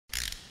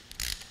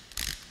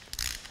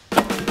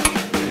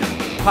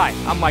Hi,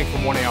 I'm Mike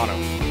from 1A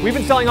Auto. We've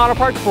been selling auto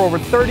parts for over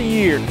 30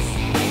 years.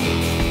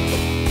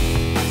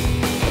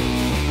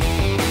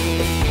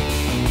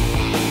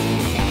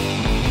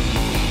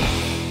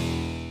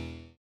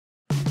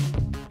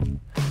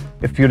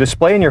 If your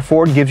display in your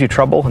Ford gives you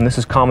trouble, and this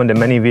is common to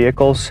many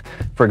vehicles,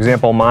 for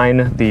example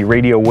mine, the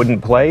radio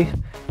wouldn't play,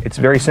 it's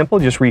very simple,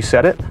 just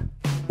reset it.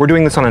 We're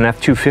doing this on an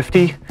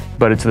F250,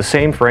 but it's the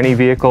same for any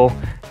vehicle.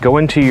 Go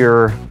into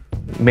your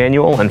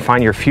manual and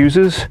find your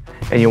fuses,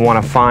 and you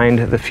want to find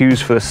the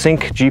fuse for the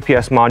sync,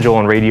 GPS module,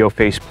 and radio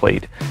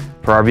faceplate.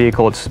 For our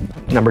vehicle it's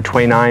number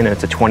 29 and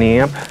it's a 20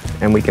 amp,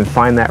 and we can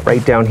find that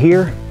right down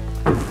here.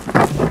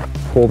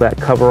 Pull that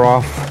cover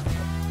off,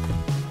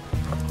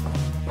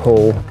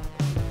 pull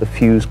the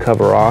fuse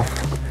cover off.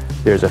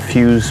 There's a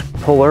fuse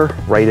puller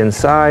right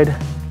inside.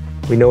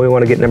 We know we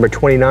want to get number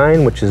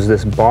 29, which is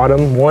this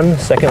bottom one,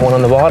 second one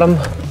on the bottom.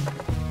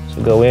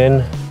 So go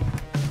in,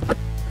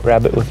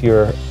 grab it with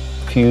your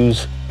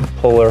fuse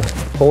puller,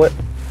 pull it.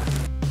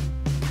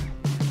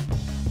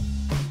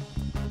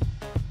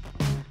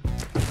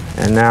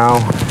 And now,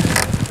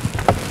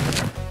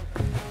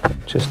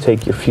 just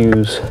take your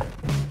fuse,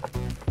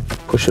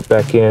 push it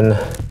back in,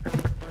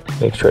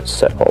 make sure it's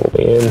set all the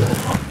way in.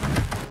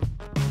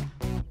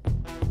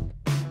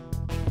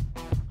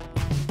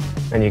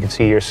 And you can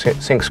see your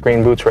sync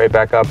screen boots right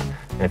back up.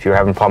 And if you're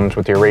having problems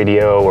with your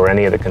radio or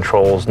any of the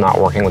controls not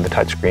working with the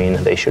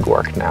touchscreen, they should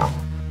work now.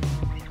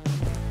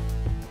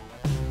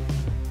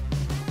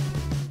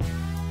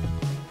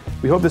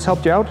 We hope this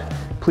helped you out.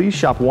 Please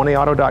shop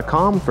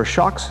 1aauto.com for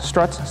shocks,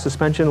 struts,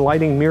 suspension,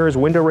 lighting, mirrors,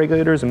 window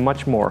regulators, and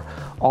much more.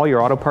 All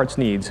your auto parts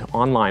needs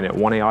online at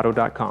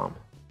 1aauto.com.